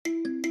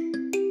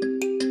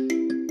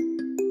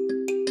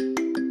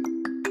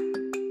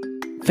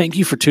Thank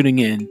you for tuning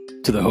in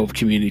to the Hope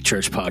Community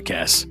Church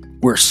podcast.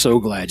 We're so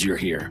glad you're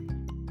here.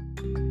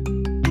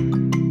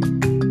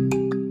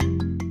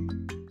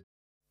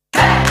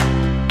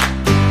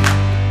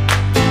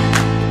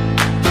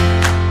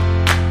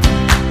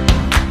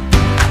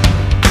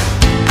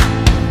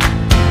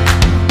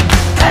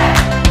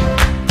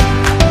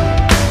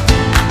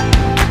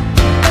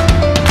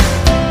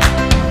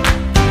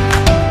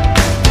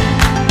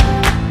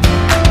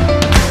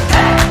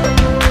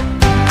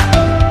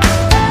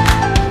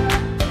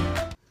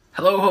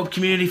 Hello, Hope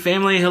Community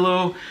family.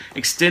 Hello,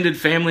 extended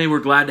family. We're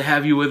glad to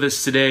have you with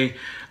us today.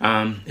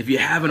 If you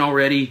haven't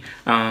already,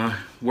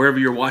 wherever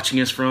you're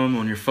watching us from,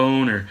 on your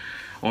phone or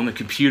on the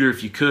computer,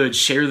 if you could,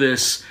 share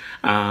this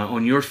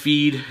on your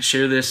feed.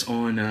 Share this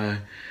on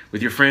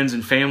with your friends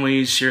and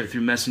families. Share it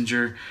through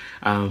Messenger.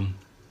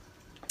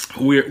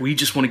 We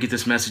just want to get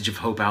this message of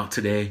hope out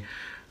today.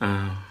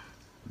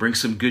 Bring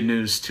some good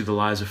news to the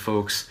lives of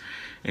folks.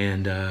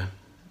 And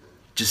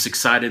just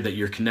excited that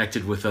you're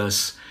connected with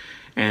us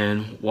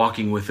and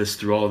walking with us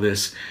through all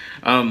this.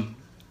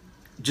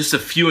 Just a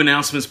few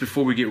announcements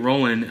before we get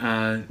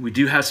rolling. We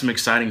do have some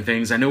exciting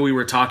things. I know we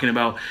were talking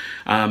about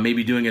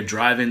maybe doing a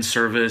drive-in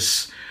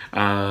service,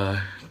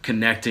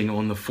 connecting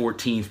on the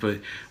 14th, but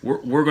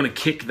we're going to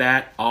kick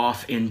that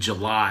off in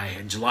July.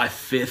 And July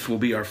 5th will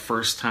be our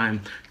first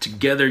time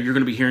together. You're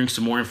going to be hearing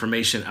some more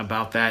information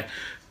about that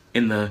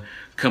in the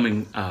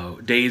coming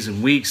days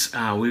and weeks.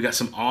 We've got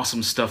some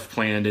awesome stuff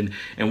planned,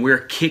 and we're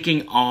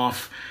kicking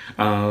off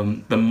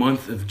the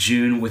month of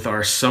June with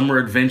our Summer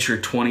Adventure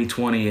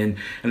 2020, and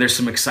there's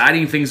some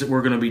exciting things that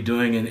we're going to be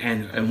doing,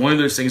 and one of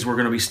those things we're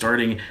going to be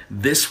starting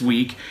this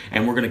week,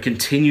 and we're going to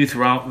continue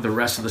throughout the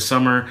rest of the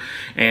summer,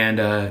 and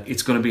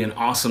it's going to be an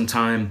awesome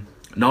time,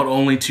 not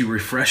only to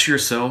refresh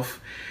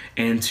yourself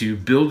and to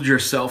build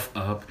yourself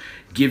up,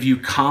 give you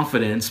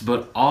confidence,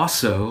 but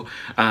also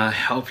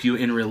help you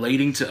in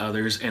relating to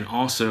others, and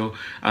also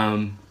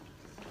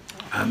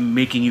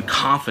making you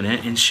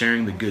confident in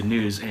sharing the good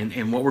news.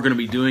 And what we're going to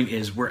be doing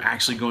is we're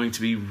actually going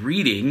to be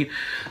reading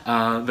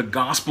the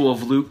Gospel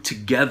of Luke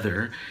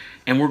together,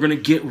 and we're going to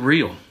get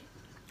real.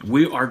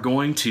 We are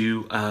going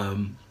to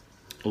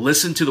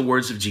listen to the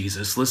words of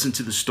Jesus, listen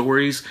to the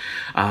stories,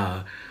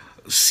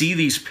 see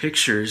these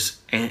pictures,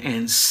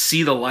 and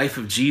see the life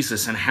of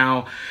Jesus, and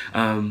how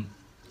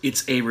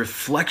it's a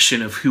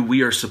reflection of who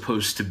we are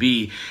supposed to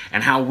be,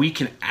 and how we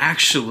can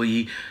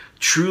actually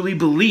truly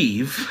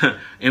believe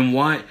in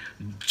what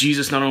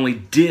Jesus not only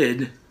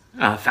did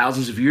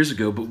thousands of years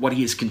ago, but what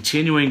he is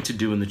continuing to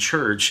do in the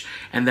church,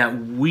 and that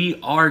we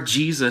are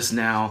Jesus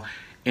now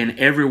in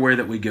everywhere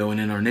that we go and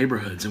in our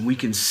neighborhoods. And we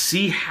can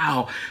see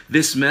how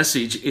this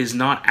message is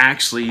not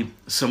actually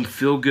some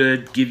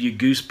feel-good, give you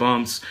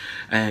goosebumps,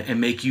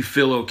 and make you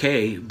feel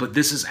okay, but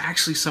this is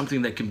actually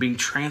something that can bring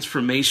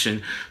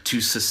transformation to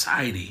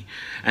society.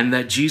 And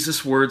that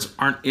Jesus' words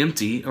aren't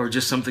empty or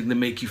just something to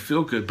make you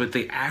feel good, but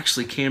they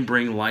actually can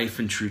bring life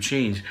and true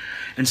change.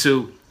 And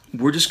so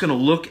we're just going to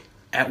look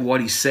at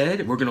what he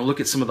said. We're going to look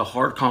at some of the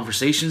hard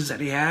conversations that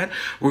he had.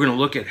 We're going to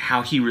look at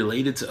how he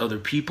related to other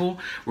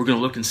people. We're going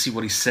to look and see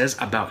what he says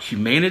about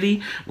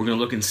humanity. We're going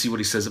to look and see what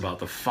he says about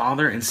the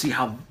Father, and see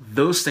how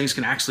those things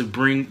can actually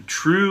bring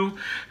true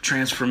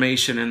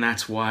transformation. And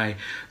that's why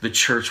the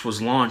church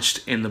was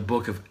launched in the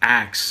book of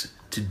Acts,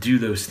 to do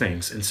those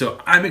things. And so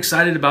I'm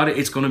excited about it.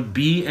 It's going to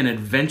be an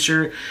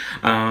adventure,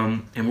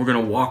 and we're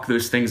going to walk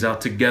those things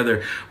out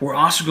together. We're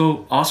also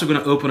going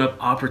to open up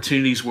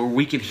opportunities where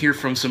we can hear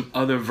from some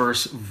other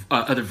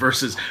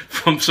verses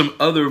from some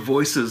other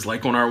voices,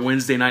 like on our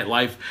Wednesday night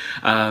live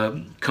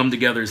come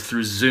together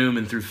through Zoom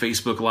and through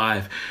Facebook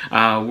Live.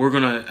 We're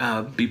going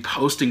to be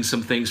posting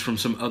some things from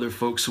some other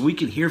folks, so we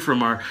can hear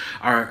from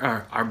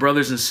our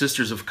brothers and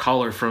sisters of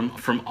color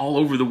from all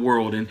over the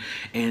world,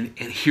 and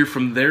hear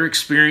from their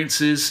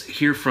experiences,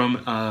 hear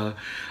from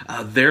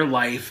their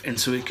life, and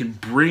so it can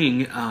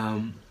bring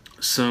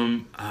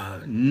some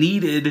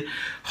needed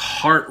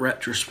heart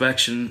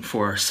retrospection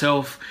for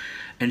ourselves,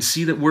 and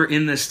see that we're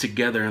in this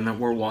together and that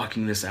we're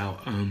walking this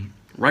out.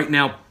 Right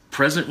now,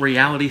 present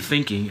reality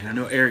thinking, and I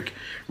know Eric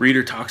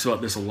Reeder talks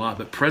about this a lot,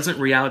 but present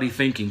reality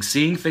thinking,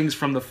 seeing things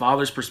from the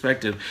Father's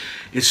perspective,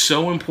 is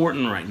so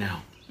important right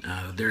now.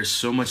 There's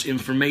so much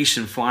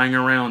information flying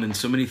around, and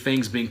so many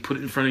things being put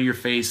in front of your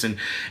face, and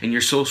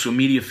your social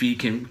media feed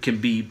can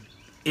be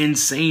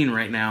insane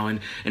right now, and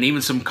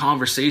even some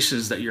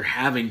conversations that you're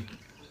having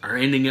are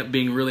ending up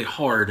being really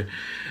hard,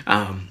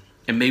 and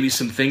maybe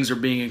some things are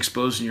being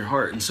exposed in your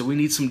heart. And so we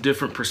need some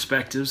different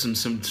perspectives and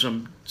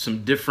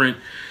some different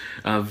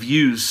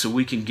views, so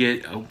we can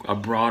get a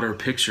broader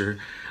picture,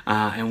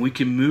 and we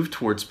can move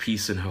towards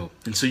peace and hope.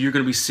 And so you're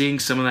going to be seeing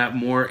some of that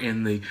more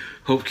in the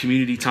Hope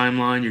Community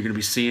timeline. You're going to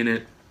be seeing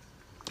it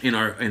in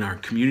our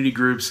community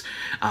groups,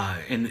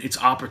 and it's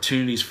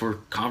opportunities for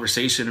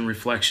conversation and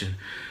reflection.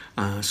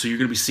 So you're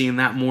going to be seeing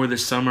that more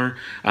this summer.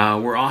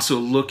 We're also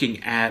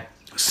looking at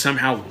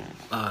somehow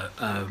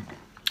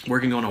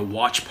working on a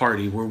watch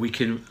party where we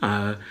can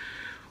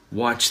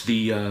watch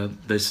the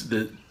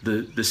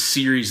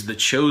series The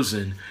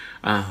Chosen,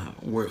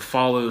 where it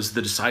follows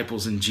the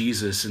disciples and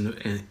Jesus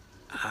and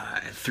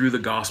through the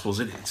Gospels.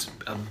 It's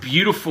a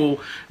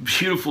beautiful,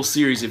 beautiful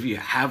series if you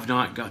have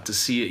not got to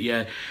see it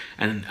yet.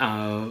 And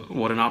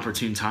what an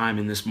opportune time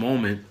in this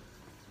moment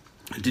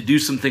to do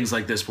some things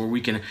like this, where we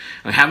can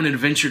have an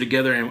adventure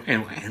together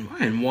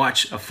and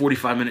watch a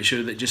 45-minute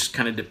show that just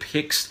kind of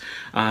depicts,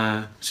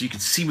 so you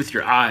can see with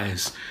your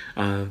eyes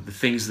the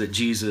things that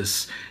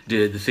Jesus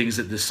did, the things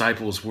that the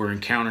disciples were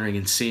encountering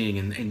and seeing,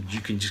 and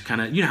you can just kind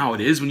of, you know how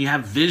it is when you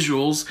have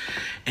visuals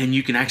and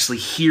you can actually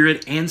hear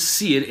it and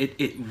see it,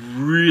 it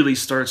really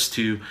starts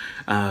to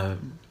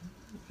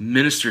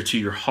minister to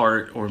your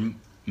heart, or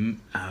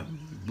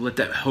let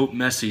that hope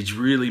message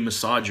really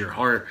massage your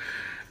heart.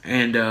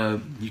 And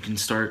you can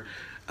start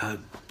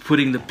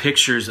putting the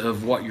pictures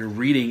of what you're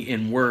reading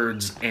in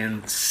words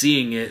and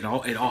seeing it.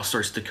 It all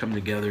starts to come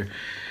together.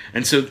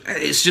 And so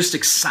it's just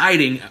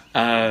exciting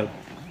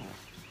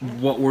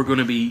what we're going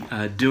to be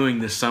doing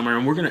this summer.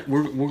 And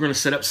we're gonna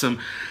set up some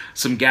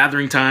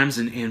gathering times,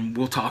 and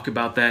we'll talk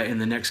about that in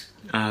the next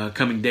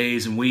coming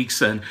days and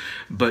weeks.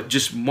 But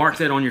just mark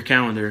that on your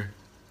calendar,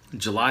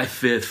 July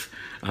 5th.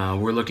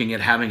 We're looking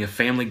at having a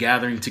family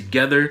gathering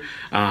together.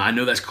 I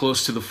know that's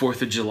close to the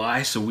 4th of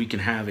July, so we can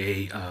have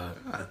a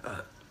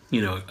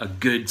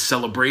good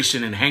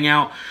celebration and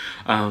hangout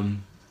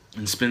and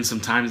spend some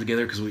time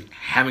together, because we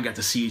haven't got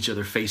to see each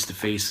other face to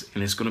face,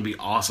 and it's going to be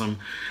awesome.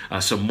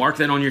 So mark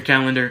that on your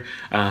calendar,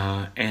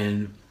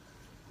 and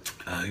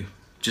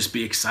just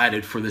be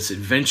excited for this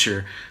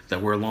adventure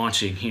that we're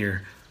launching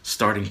here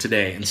starting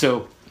today. And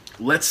so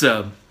let's,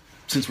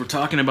 since we're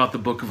talking about the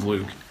book of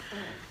Luke,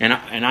 and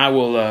I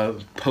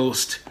will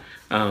post.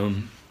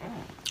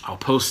 I'll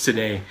post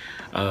today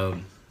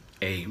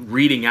a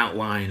reading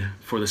outline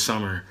for the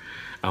summer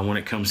when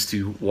it comes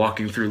to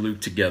walking through Luke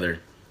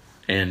together.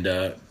 And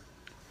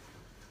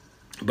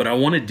but I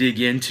want to dig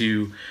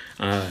into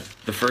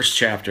the first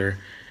chapter,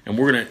 and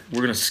we're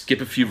gonna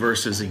skip a few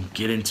verses and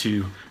get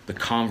into the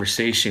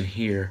conversation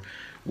here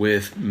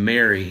with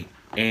Mary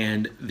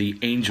and the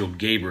angel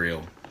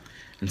Gabriel.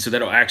 And so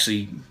that'll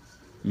actually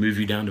move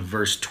you down to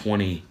verse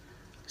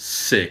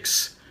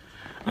 26.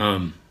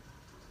 I'm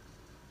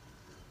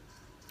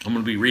going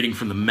to be reading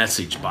from the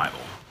Message Bible.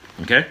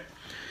 Okay?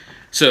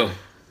 So,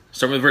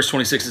 starting with verse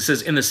 26, it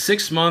says, "In the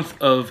 6th month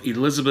of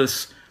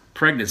Elizabeth's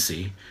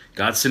pregnancy,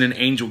 God sent an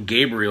angel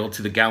Gabriel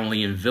to the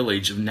Galilean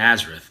village of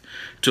Nazareth,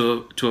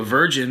 to a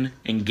virgin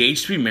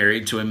engaged to be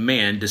married to a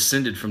man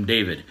descended from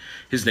David.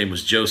 His name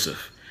was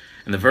Joseph,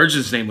 and the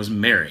virgin's name was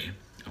Mary.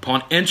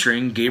 Upon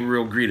entering,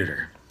 Gabriel greeted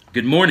her.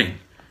 'Good morning.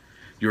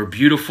 You are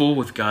beautiful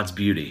with God's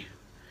beauty.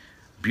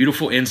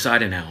 Beautiful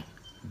inside and out.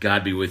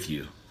 God be with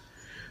you.'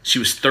 She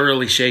was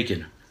thoroughly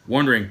shaken,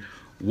 wondering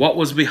what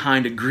was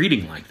behind a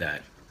greeting like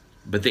that.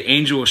 But the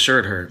angel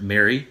assured her,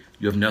 'Mary,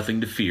 you have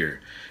nothing to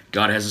fear.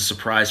 God has a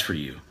surprise for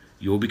you.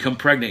 You will become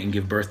pregnant and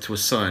give birth to a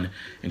son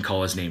and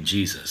call his name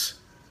Jesus.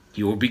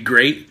 He will be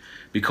great,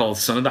 be called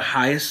Son of the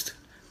Highest.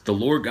 The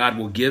Lord God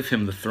will give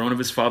him the throne of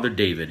his father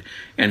David,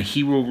 and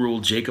he will rule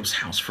Jacob's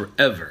house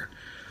forever.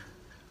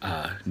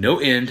 No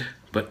end,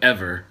 but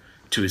ever,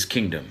 to his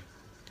kingdom.'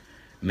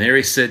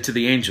 Mary said to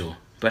the angel,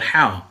 'But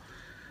how?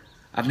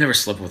 I've never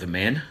slept with a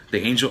man.'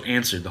 The angel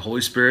answered, 'The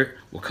Holy Spirit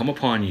will come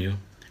upon you,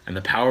 and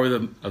the power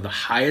of the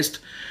Highest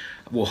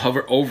will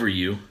hover over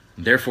you.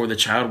 Therefore the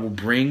child you will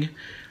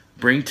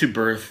bring to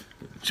birth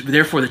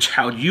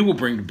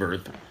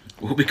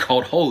will be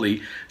called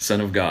Holy Son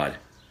of God.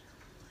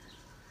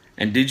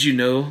 And did you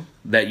know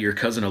that your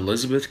cousin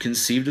Elizabeth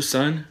conceived a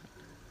son,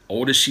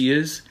 old as she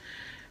is?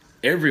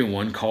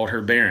 Everyone called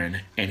her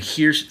barren, and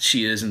here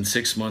she is in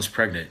 6 months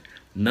pregnant.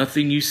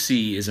 Nothing you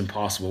see is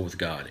impossible with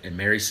God.' And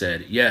Mary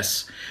said,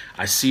 'Yes,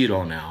 I see it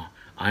all now.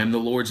 I am the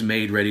Lord's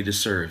maid, ready to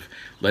serve.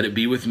 Let it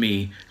be with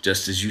me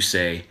just as you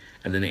say.'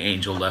 And then the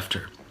angel left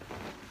her."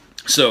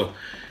 So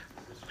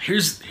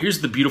here's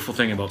the beautiful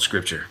thing about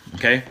Scripture,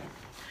 okay?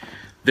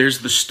 There's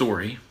the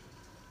story,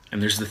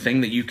 and there's the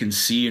thing that you can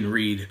see and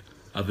read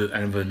of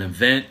an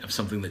event, of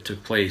something that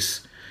took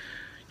place.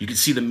 You can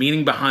see the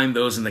meaning behind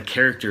those and the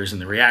characters and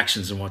the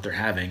reactions and what they're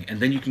having. And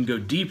then you can go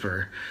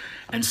deeper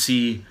and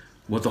see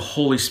what the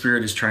Holy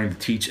Spirit is trying to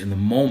teach in the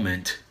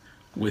moment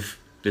with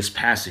this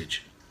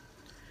passage.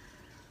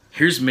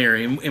 Here's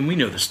Mary, and we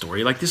know the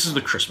story. Like, this is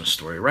the Christmas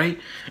story, right?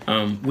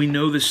 We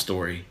know this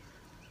story.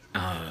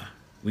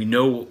 We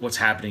know what's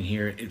happening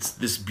here. It's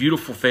this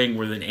beautiful thing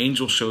where an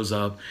angel shows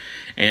up,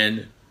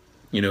 and,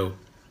 you know,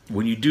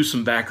 when you do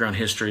some background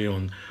history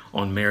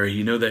on Mary,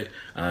 you know that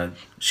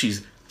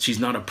she's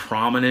not a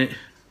prominent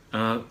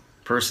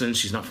person.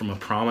 She's not from a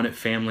prominent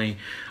family.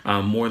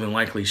 More than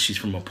likely, she's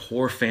from a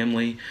poor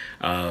family.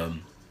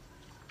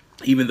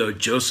 Even though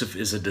Joseph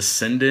is a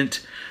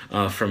descendant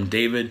from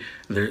David,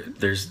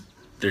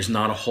 there's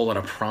not a whole lot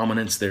of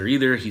prominence there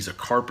either. He's a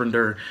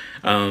carpenter.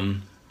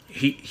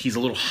 He's a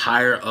little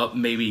higher up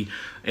maybe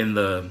in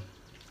the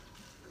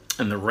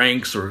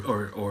ranks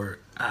or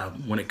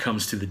when it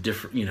comes to the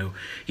different, you know,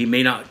 he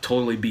may not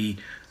totally be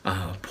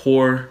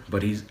poor,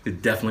 but he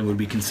definitely would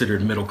be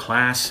considered middle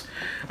class.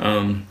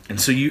 And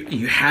so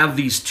you have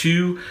these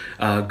two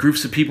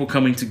groups of people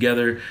coming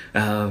together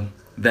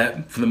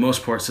that, for the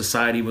most part,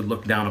 society would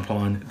look down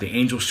upon. The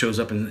angel shows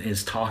up and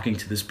is talking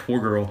to this poor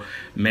girl,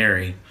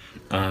 Mary,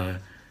 and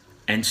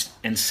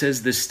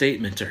says this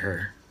statement to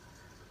her: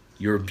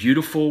 "You're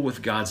beautiful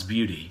with God's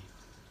beauty.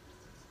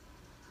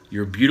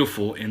 You're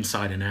beautiful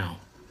inside and out.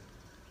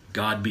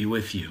 God be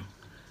with you."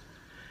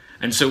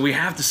 And so we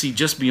have to see,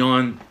 just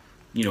beyond,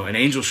 an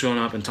angel showing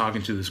up and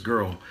talking to this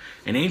girl,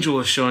 an angel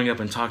is showing up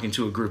and talking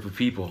to a group of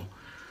people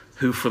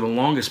who, for the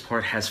longest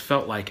part, has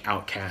felt like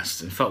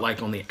outcasts and felt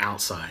like on the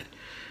outside.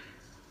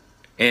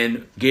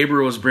 And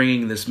Gabriel is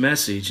bringing this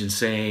message and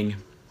saying,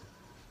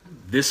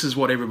 this is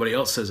what everybody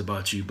else says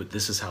about you, but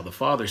this is how the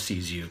Father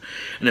sees you.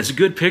 And it's a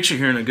good picture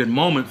here and a good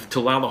moment to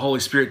allow the Holy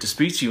Spirit to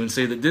speak to you and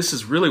say that this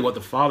is really what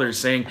the Father is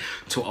saying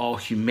to all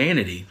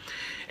humanity.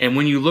 And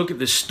when you look at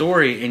this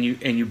story and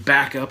you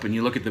back up and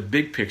you look at the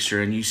big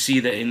picture, and you see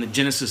that in the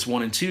Genesis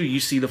 1 and 2, you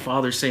see the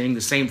Father saying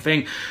the same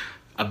thing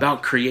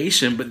about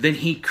creation, but then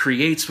he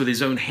creates with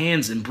his own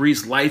hands and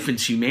breathes life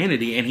into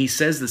humanity, and he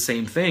says the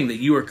same thing, that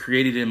you are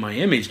created in my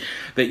image,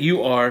 that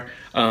you are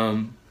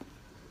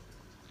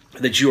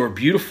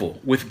beautiful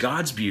with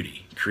God's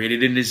beauty,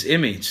 created in his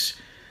image,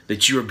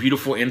 that you are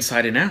beautiful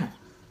inside and out,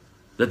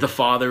 that the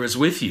Father is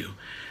with you.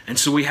 And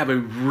so we have a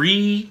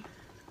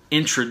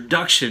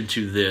reintroduction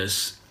to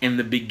this in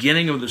the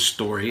beginning of the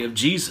story of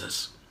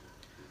Jesus.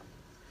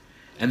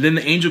 And then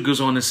the angel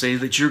goes on to say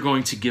that you're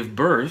going to give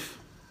birth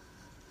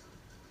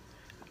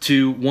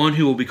to one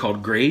who will be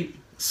called Great,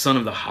 Son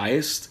of the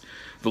Highest.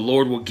 The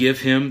Lord will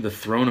give him the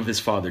throne of his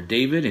father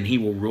David, and he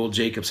will rule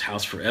Jacob's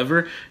house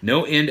forever.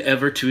 No end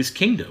ever to his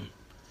kingdom,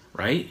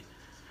 right?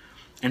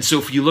 And so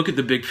if you look at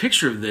the big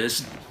picture of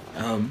this,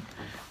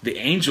 the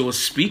angel is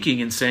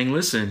speaking and saying,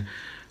 listen,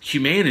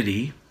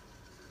 humanity,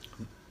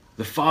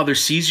 the Father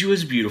sees you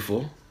as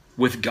beautiful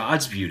with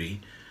God's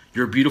beauty.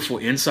 You're beautiful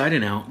inside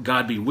and out.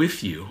 God be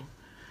with you.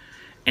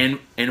 And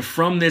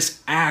from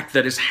this act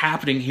that is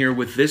happening here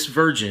with this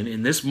virgin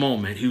in this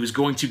moment, who is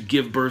going to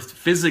give birth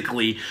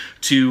physically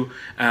to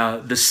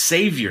the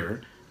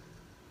Savior,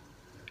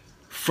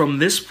 from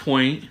this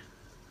point,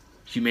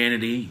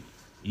 humanity,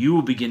 you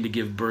will begin to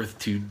give birth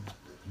to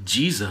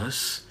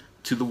Jesus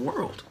to the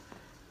world.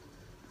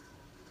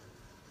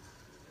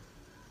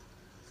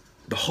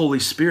 The Holy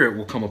Spirit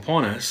will come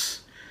upon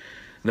us.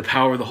 The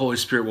power of the Holy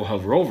Spirit will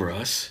hover over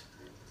us,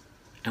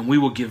 and we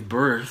will give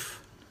birth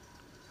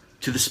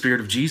to the Spirit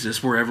of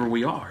Jesus wherever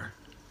we are.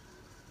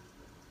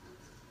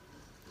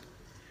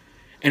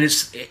 And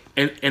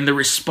the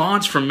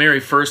response from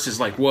Mary first is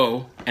like,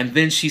 whoa, and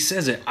then she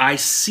says it, I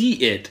see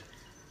it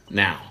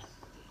now.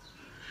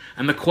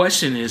 And the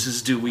question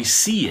is do we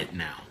see it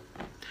now?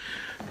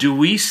 Do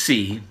we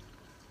see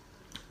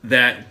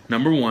that,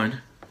 number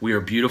one, we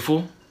are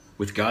beautiful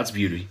with God's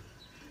beauty,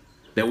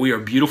 that we are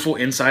beautiful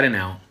inside and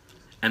out,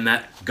 and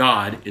that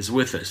God is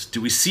with us? Do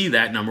we see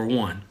that, number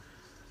one?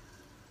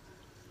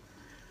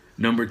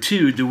 Number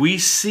two, do we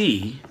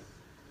see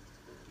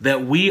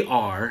that we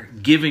are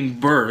giving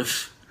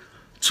birth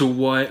to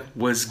what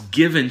was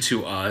given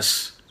to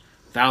us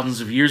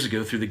thousands of years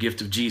ago through the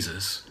gift of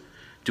Jesus?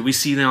 Do we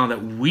see now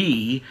that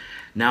we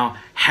now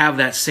have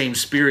that same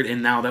Spirit,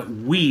 and now that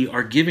we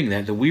are giving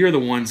that we are the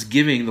ones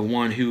giving the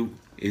one who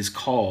is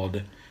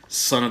called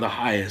Son of the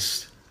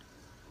Highest?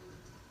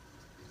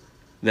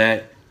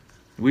 That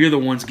we are the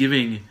ones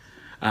giving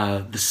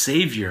the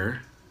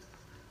Savior,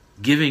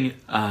 giving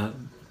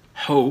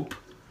hope,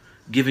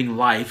 giving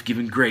life,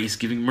 giving grace,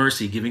 giving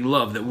mercy, giving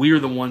love, that we are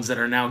the ones that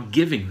are now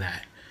giving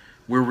that.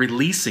 We're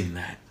releasing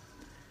that.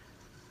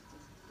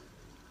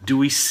 Do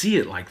we see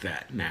it like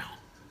that now?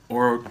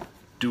 Or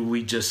do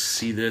we just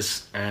see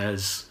this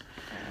as,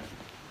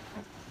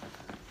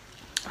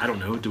 I don't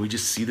know, do we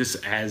just see this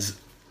as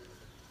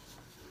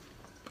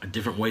a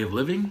different way of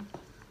living?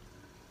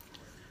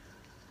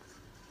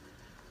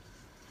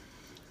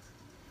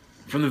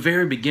 From the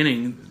very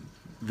beginning,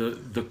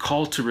 the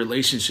call to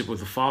relationship with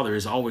the Father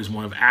is always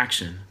one of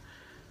action.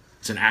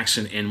 It's an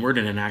action inward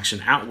and an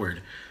action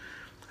outward.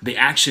 The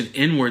action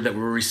inward that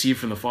we receive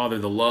from the Father,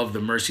 the love, the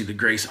mercy, the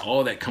grace,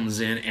 all that comes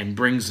in and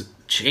brings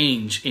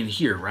change in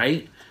here,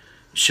 right?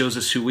 Shows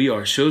us who we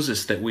are, shows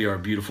us that we are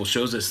beautiful,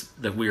 shows us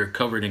that we are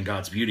covered in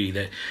God's beauty,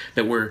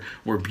 that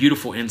we're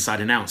beautiful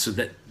inside and out, so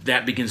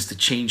that begins to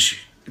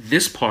change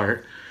this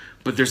part.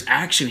 But there's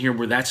action here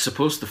where that's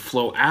supposed to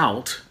flow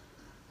out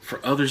for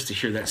others to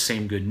hear that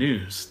same good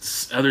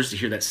news, others to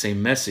hear that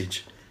same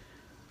message.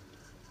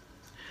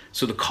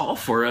 So the call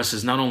for us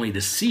is not only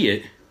to see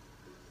it,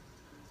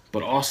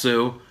 but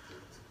also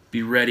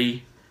be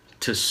ready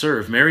to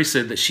serve. Mary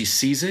said that she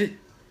sees it,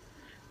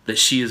 that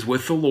she is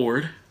with the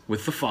Lord,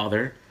 with the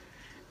Father,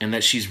 and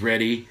that she's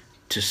ready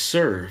to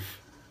serve.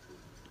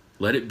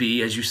 Let it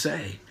be as you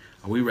say.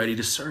 Are we ready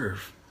to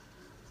serve?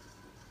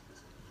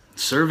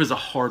 Serve is a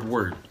hard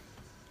word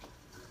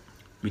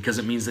because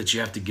it means that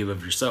you have to give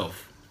of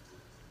yourself.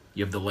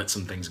 You have to let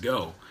some things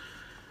go.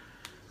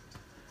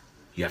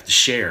 You have to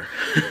share.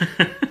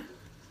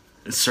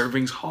 And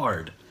serving's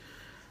hard.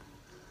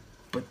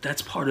 But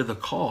that's part of the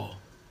call.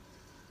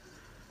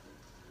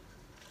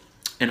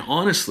 And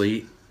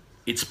honestly,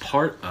 it's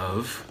part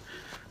of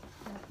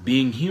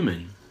being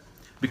human.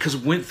 Because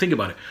think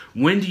about it.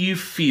 When do you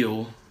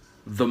feel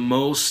the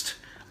most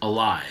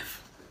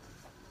alive?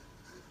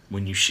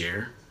 When you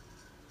share?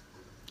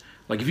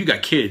 Like if you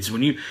got kids,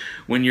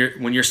 when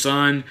your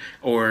son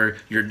or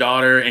your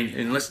daughter, and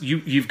unless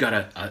you've got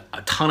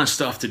a ton of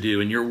stuff to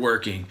do and you're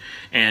working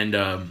and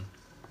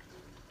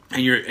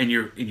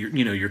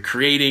you're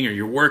creating or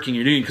you're working,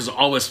 you're doing, because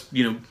all of us,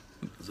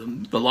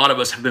 a lot of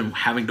us have been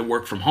having to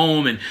work from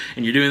home, and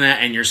you're doing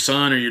that, and your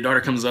son or your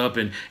daughter comes up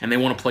and they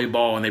want to play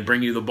ball, and they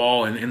bring you the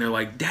ball, and they're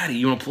like, Daddy,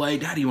 you want to play?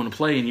 Daddy, you want to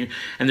play?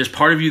 And there's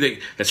part of you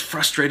that's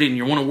frustrated, and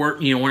you want to work,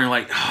 when you're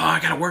like, oh, I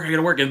gotta work.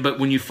 But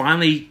when you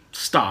finally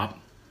stop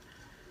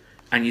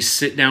and you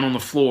sit down on the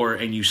floor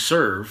and you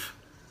serve,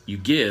 you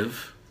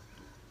give,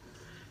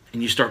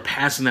 and you start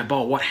passing that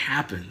ball, what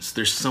happens?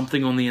 There's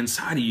something on the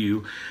inside of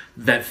you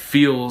that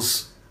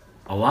feels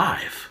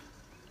alive.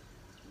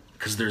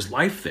 Because there's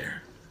life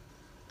there.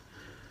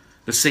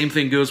 The same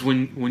thing goes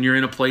when you're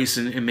in a place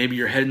and maybe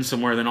you're heading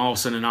somewhere, then all of a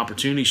sudden an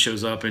opportunity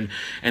shows up, and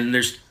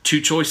there's two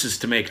choices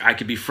to make. I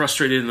could be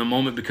frustrated in the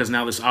moment because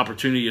now this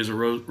opportunity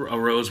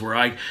arose where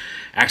I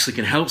actually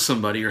can help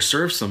somebody or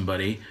serve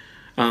somebody.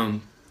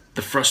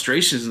 The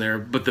frustration is there,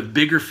 but the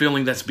bigger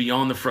feeling that's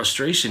beyond the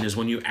frustration is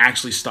when you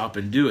actually stop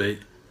and do it.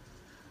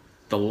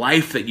 The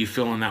life that you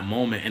feel in that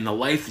moment and the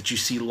life that you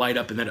see light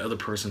up in that other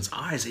person's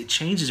eyes, it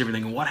changes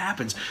everything. And what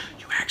happens?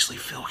 You actually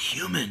feel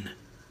human.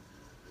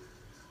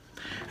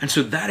 And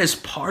so that is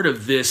part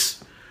of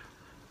this,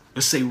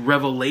 let's say,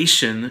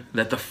 revelation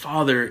that the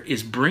Father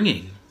is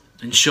bringing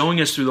and showing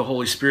us through the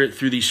Holy Spirit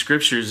through these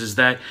scriptures, is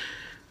that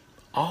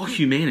all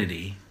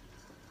humanity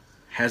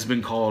has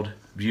been called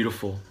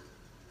beautiful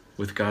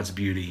with God's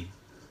beauty,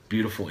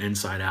 beautiful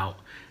inside out,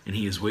 and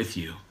He is with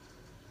you.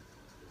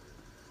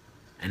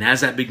 And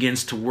as that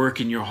begins to work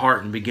in your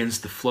heart and begins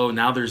to flow,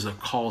 now there's a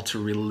call to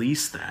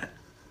release that.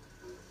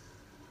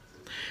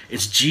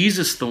 It's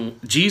Jesus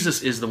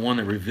is the one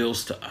that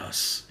reveals to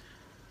us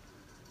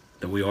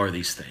that we are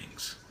these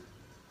things.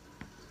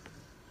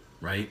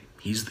 Right?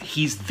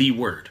 He's the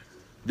Word.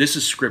 This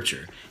is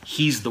Scripture.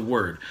 He's the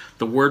Word.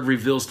 The Word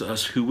reveals to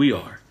us who we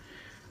are.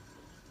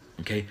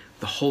 Okay?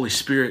 The Holy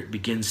Spirit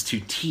begins to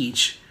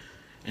teach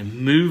and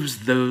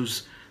moves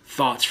those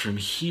thoughts from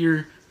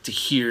here to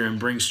here and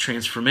brings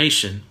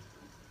transformation.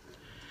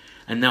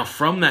 And now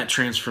from that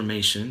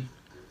transformation,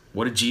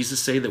 what did Jesus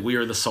say? That we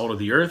are the salt of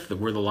the earth, that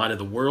we're the light of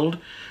the world,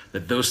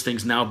 that those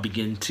things now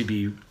begin to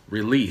be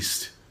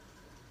released.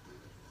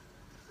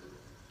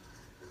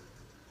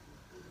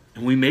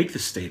 And we make the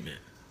statement,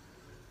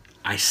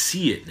 I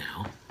see it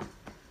now.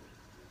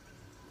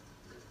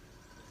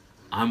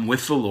 I'm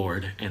with the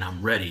Lord and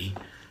I'm ready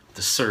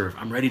to serve.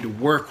 I'm ready to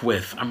work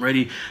with. I'm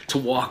ready to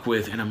walk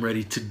with, and I'm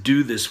ready to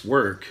do this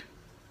work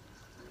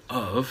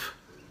of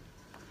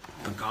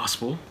the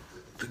gospel,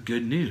 the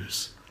good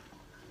news.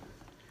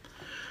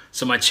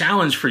 So my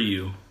challenge for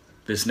you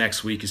this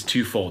next week is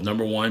twofold.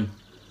 Number one,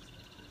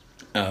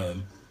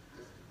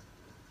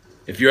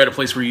 if you're at a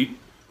place where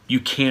you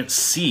can't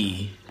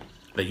see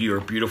that you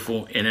are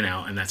beautiful in and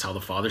out, and that's how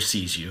the Father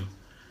sees you,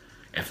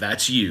 if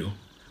that's you,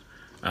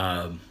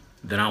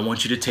 then I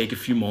want you to take a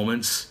few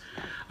moments,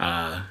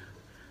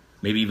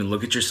 maybe even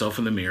look at yourself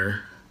in the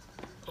mirror,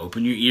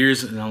 open your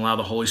ears and allow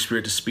the Holy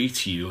Spirit to speak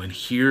to you and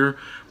hear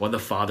what the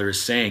Father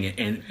is saying.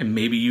 And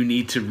maybe you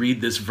need to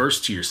read this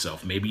verse to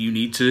yourself. Maybe you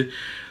need to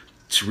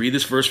read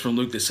this verse from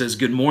Luke that says,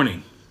 good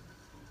morning.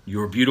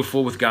 You are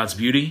beautiful with God's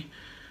beauty,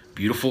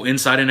 beautiful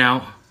inside and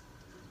out.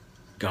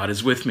 God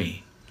is with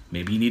me.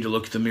 Maybe you need to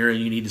look at the mirror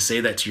and you need to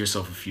say that to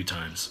yourself a few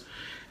times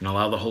and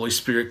allow the Holy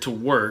Spirit to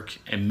work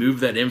and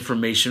move that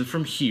information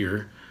from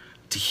here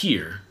to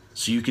here,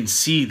 so you can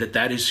see that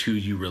that is who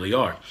you really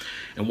are.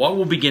 And what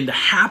will begin to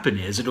happen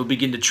is it will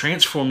begin to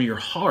transform your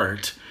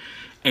heart,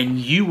 and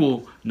you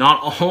will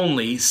not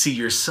only see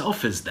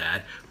yourself as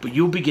that, but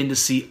you'll begin to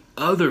see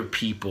other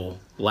people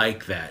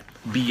like that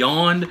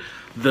beyond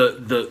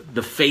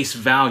the face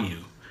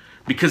value.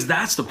 Because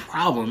that's the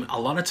problem a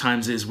lot of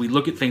times, is we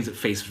look at things at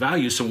face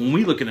value. So when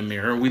we look in a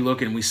mirror, we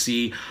look and we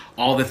see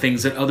all the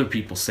things that other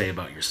people say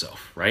about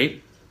yourself,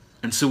 right?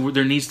 And so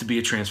there needs to be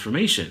a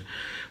transformation.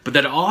 But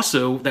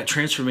that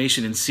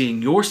transformation in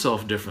seeing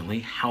yourself differently,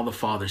 how the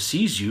Father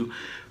sees you,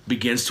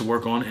 begins to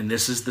work on. And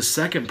this is the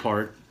second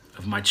part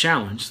of my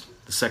challenge,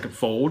 the second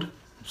fold,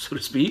 so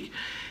to speak,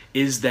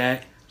 is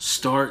that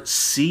start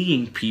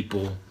seeing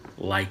people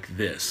like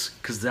this,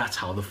 because that's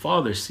how the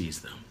Father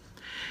sees them.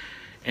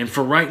 And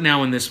for right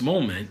now in this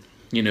moment,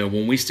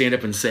 when we stand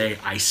up and say,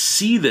 I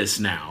see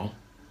this now,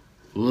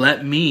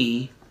 let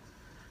me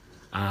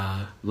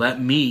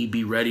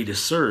be ready to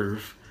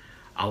serve,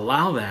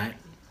 allow that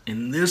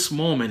in this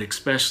moment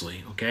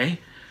especially, okay?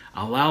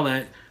 Allow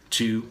that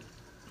to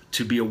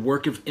be a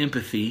work of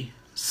empathy,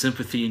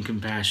 sympathy, and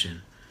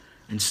compassion.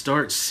 And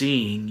start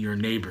seeing your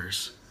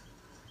neighbors.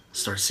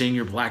 Start seeing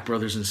your black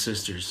brothers and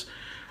sisters.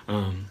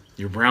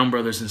 your brown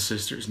brothers and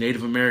sisters,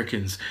 Native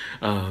Americans,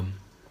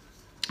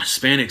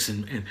 Hispanics,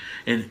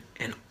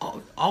 and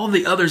all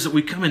the others that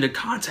we come into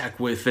contact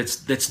with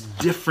that's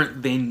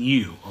different than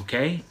you,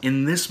 okay?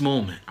 In this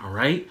moment, all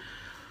right?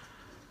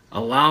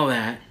 Allow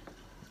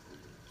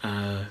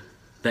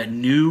that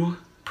new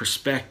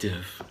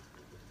perspective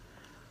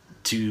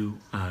to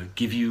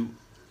give you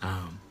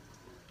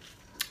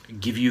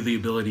the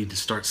ability to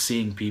start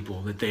seeing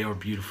people that they are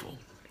beautiful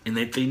and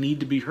that they need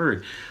to be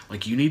heard.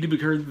 Like you need to be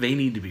heard, they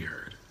need to be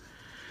heard.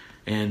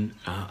 And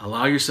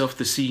allow yourself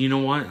to see, you know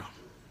what?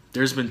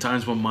 There's been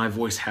times when my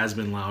voice has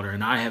been louder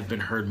and I have been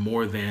heard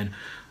more than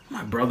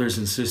my brothers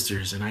and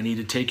sisters, and I need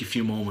to take a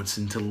few moments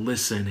and to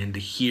listen and to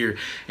hear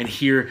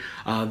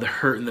the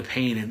hurt and the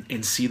pain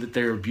and see that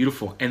they're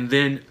beautiful. And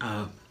then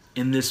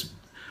in this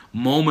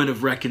moment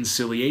of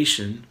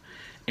reconciliation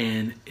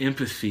and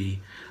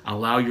empathy,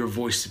 allow your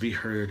voice to be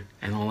heard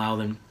and allow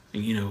them,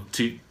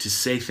 to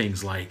say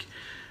things like,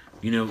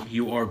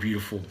 you are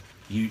beautiful.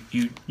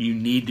 You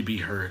need to be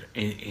heard,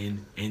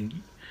 and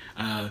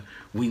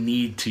we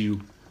need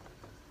to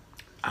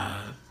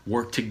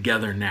work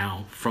together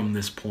now from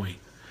this point.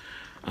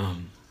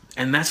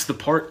 And that's the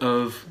part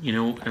of,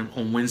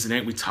 on Wednesday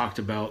night we talked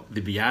about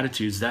the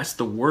Beatitudes. That's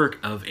the work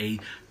of a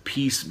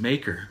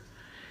peacemaker.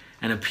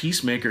 And a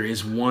peacemaker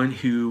is one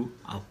who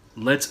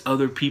lets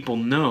other people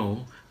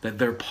know that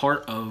they're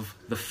part of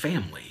the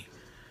family.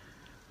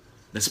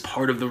 That's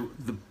part of the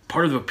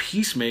part of a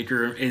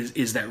peacemaker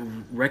is that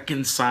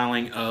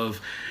reconciling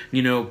of,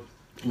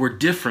 we're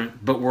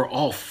different, but we're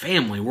all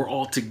family. We're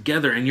all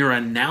together, and you're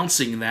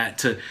announcing that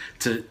to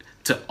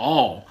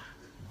all.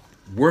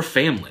 We're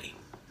family.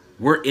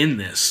 We're in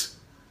this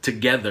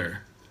together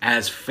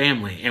as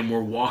family, and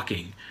we're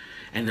walking.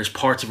 And there's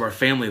parts of our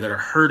family that are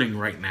hurting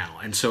right now.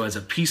 And so as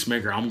a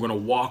peacemaker, I'm going to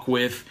walk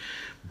with,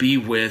 be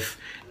with,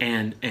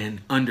 and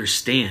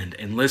understand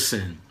and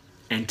listen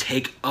and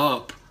take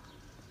up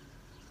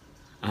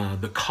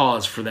the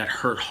cause for that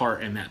hurt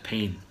heart and that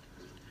pain.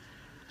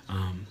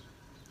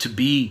 To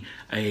be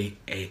a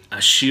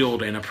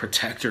shield and a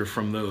protector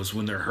from those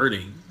when they're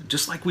hurting,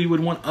 just like we would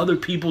want other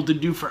people to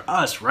do for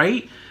us,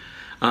 right?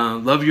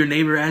 Love your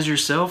neighbor as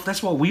yourself.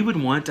 That's what we would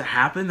want to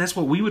happen. That's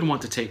what we would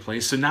want to take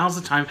place. So now's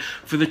the time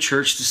for the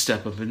church to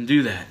step up and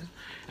do that.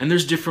 And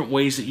there's different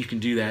ways that you can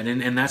do that.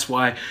 And that's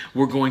why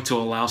we're going to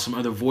allow some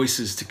other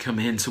voices to come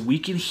in so we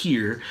can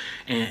hear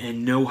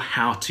and know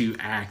how to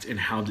act and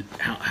how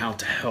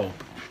to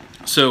help.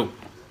 So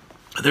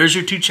there's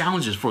your 2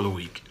 challenges for the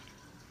week.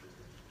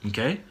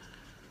 Okay?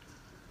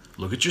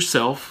 Look at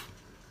yourself.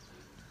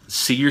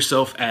 See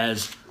yourself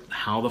as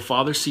how the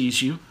Father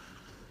sees you.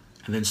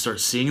 And then start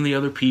seeing the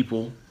other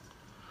people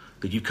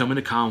that you come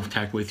into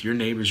contact with, your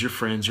neighbors, your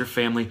friends, your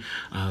family,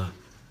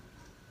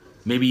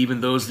 maybe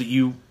even those that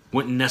you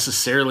wouldn't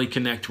necessarily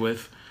connect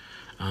with.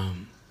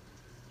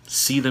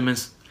 See them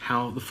as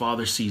how the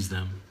Father sees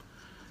them,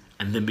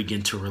 and then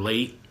begin to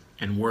relate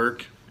and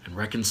work and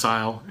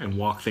reconcile and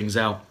walk things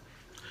out.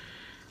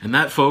 And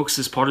that, folks,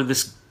 is part of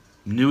this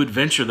new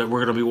adventure that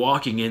we're going to be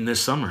walking in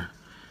this summer.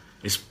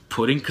 Is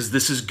putting, because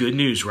this is good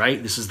news,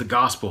 right? This is the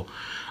gospel.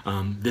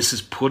 This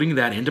is putting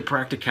that into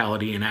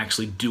practicality and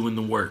actually doing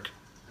the work.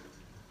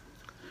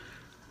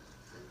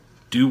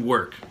 Do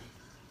work.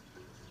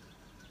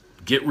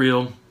 Get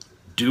real.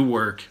 Do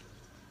work.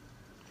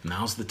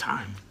 Now's the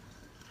time.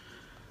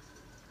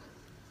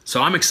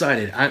 So I'm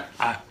excited.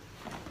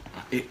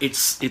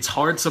 It's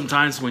hard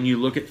sometimes when you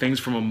look at things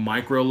from a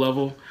micro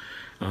level.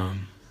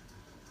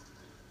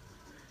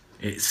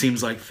 It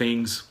seems like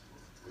things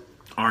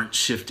aren't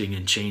shifting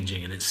and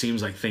changing, and it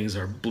seems like things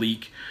are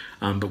bleak.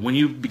 But when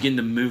you begin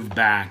to move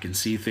back and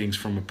see things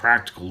from a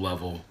practical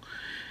level,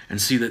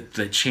 and see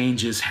that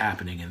change is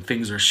happening and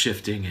things are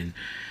shifting,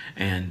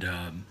 and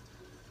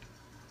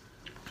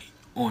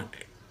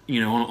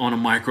on a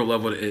micro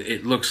level,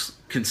 it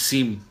can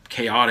seem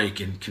chaotic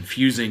and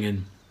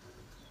confusing,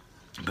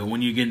 but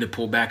when you begin to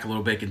pull back a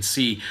little bit and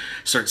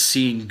start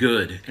seeing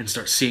good, and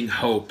start seeing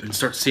hope, and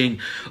start seeing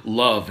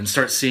love, and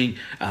start seeing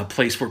a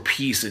place for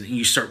peace, and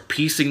you start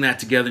piecing that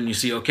together, and you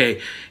see,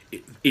 okay,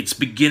 it's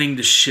beginning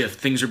to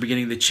shift. Things are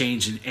beginning to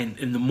change, and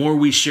the more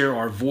we share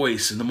our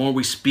voice, and the more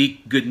we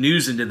speak good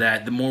news into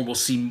that, the more we'll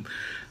see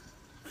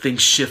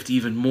things shift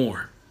even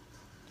more.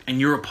 And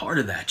you're a part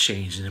of that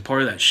change and a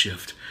part of that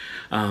shift.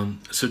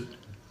 So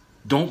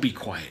don't be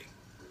quiet.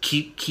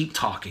 Keep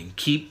talking.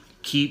 Keep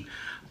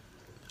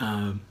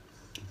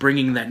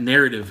bringing that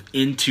narrative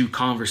into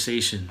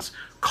conversations.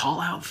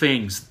 Call out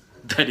things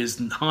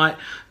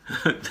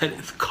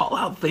call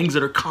out things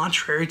that are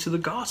contrary to the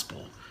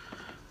gospel.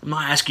 I'm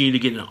not asking you to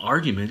get into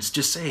arguments.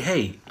 Just say,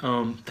 hey,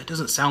 that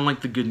doesn't sound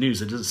like the good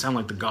news. It doesn't sound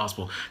like the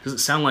gospel. It doesn't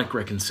sound like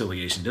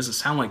reconciliation. It doesn't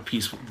sound like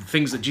peace. The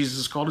things that Jesus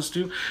has called us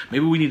to.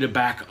 Maybe we need to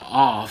back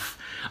off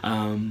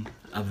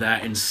of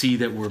that and see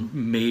that we're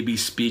maybe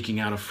speaking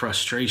out of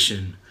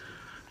frustration.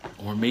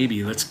 Or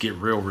maybe, let's get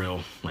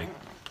real, like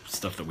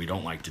stuff that we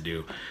don't like to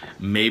do.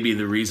 Maybe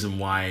the reason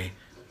why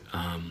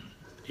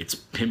it's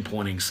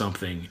pinpointing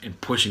something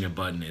and pushing a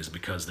button is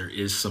because there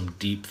is some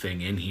deep thing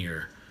in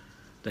here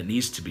that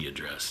needs to be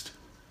addressed.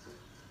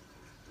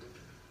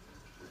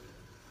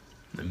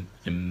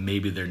 And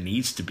maybe there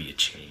needs to be a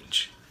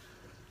change.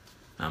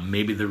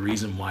 Maybe the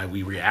reason why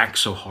we react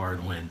so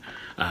hard when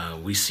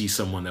we see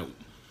someone that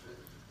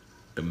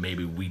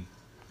maybe we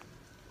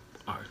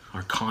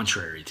are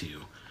contrary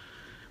to,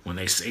 when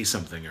they say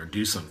something or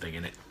do something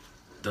and it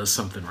does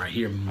something right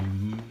here,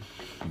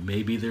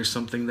 maybe there's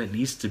something that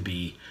needs to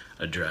be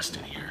addressed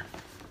in here.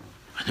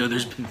 I know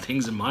there's been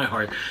things in my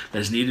heart that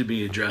has needed to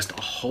be addressed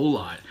a whole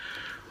lot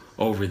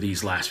over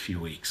these last few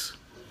weeks.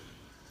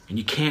 And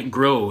you can't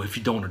grow if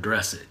you don't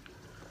address it.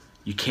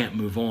 You can't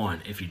move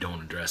on if you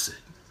don't address it.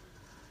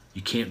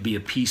 You can't be a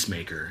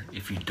peacemaker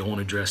if you don't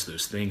address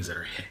those things that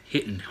are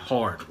hitting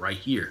hard right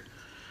here.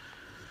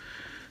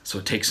 So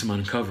it takes some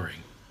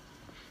uncovering.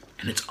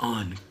 And it's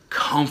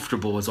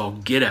uncomfortable as all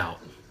get out.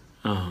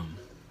 But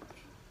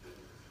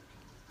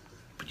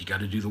you got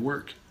to do the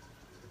work.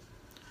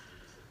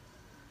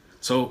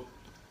 So,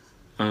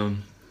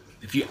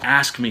 if you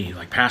ask me,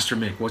 like Pastor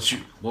Mick,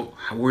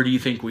 where do you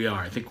think we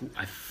are? I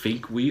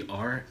think we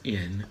are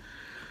in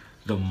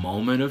the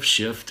moment of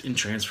shift and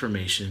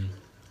transformation,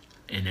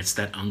 and it's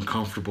that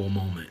uncomfortable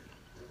moment.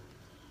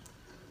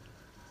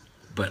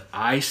 But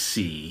I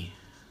see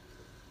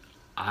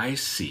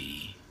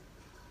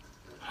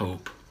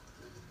hope,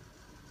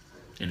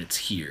 and it's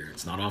here.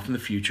 It's not off in the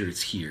future,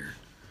 it's here.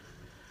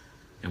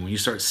 And when you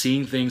start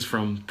seeing things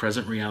from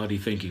present reality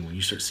thinking, when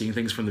you start seeing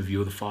things from the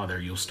view of the Father,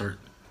 you'll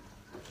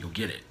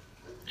get it.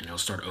 And it'll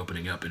start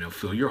opening up, and it'll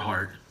fill your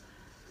heart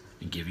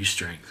and give you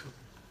strength.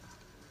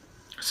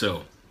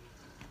 So,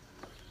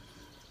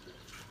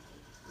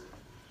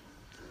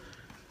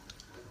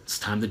 it's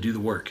time to do the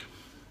work.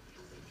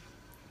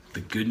 The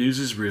good news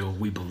is real.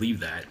 We believe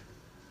that.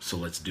 So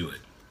let's do it.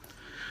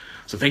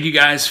 So thank you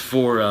guys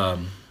for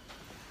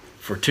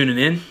tuning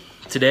in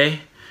today.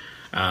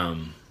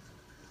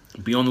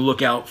 Be on the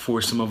lookout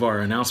for some of our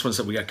announcements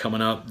that we got coming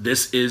up.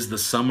 This is the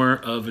summer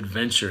of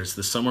adventure. It's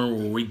the summer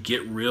where we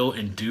get real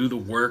and do the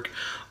work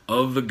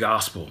of the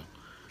gospel.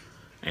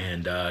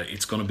 And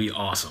it's going to be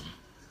awesome.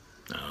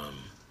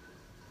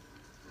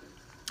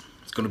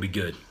 It's going to be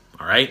good.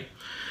 All right?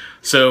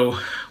 So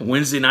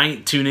Wednesday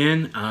night, tune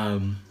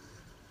in.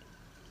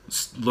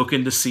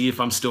 Looking to see if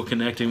I'm still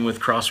connecting with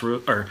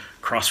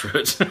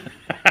Crossroads.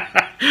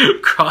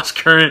 Cross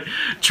Current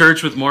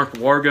Church with Mark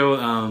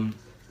Wargo.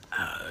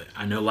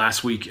 I know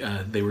last week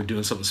they were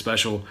doing something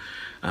special,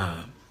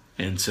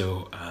 and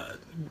so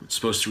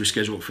supposed to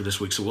reschedule it for this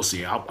week. So we'll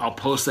see. I'll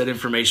post that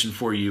information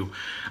for you,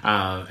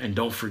 and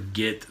don't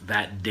forget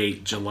that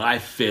date, July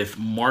 5th.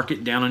 Mark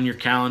it down on your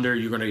calendar.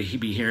 You're going to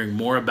be hearing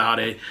more about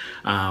it.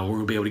 We're going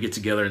to be able to get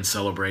together and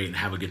celebrate and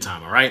have a good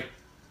time. All right?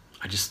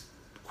 I just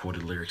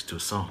quoted lyrics to a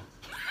song.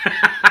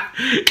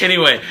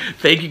 Anyway,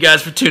 thank you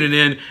guys for tuning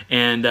in,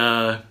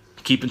 and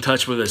keep in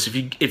touch with us.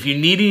 If you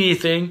need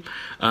anything,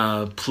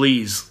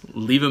 please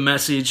leave a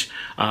message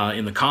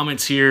in the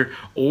comments here,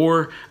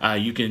 or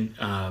you can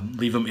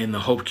leave them in the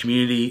Hope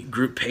Community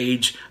group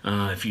page.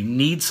 If you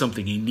need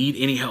something, you need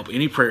any help,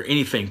 any prayer,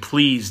 anything,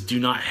 please do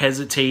not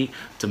hesitate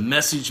to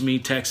message me,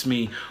 text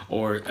me,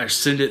 or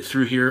send it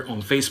through here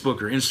on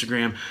Facebook or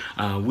Instagram.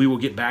 We will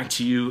get back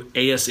to you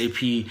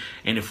ASAP.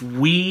 And if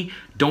we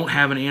don't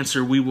have an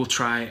answer, we will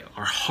try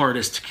our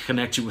hardest to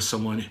connect you with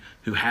someone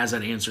who has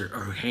that answer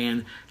or who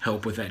can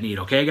help with that need.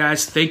 Okay,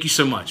 guys? Thank you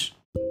so much.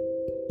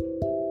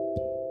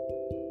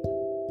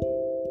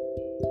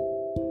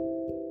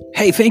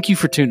 Hey, thank you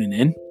for tuning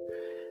in.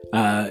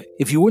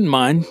 If you wouldn't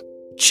mind,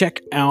 check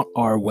out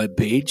our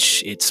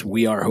webpage. It's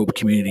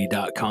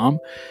wearehopecommunity.com.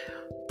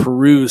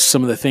 Peruse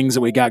some of the things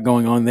that we got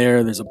going on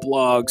there. There's a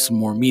blog, some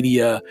more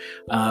media.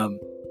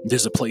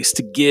 There's a place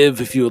to give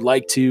if you would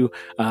like to.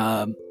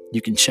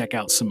 You can check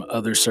out some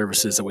other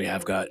services that we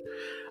have got.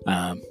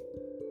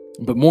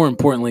 But more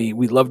importantly,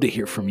 we'd love to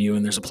hear from you,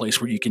 and there's a place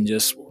where you can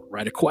just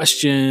write a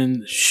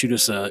question, shoot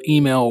us an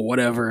email,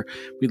 whatever.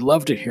 We'd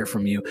love to hear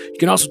from you. You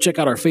can also check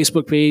out our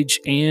Facebook page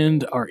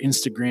and our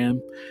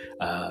Instagram.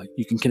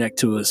 You can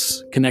connect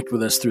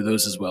with us through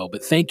those as well.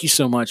 But thank you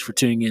so much for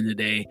tuning in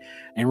today,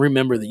 and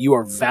remember that you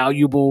are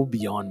valuable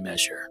beyond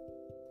measure.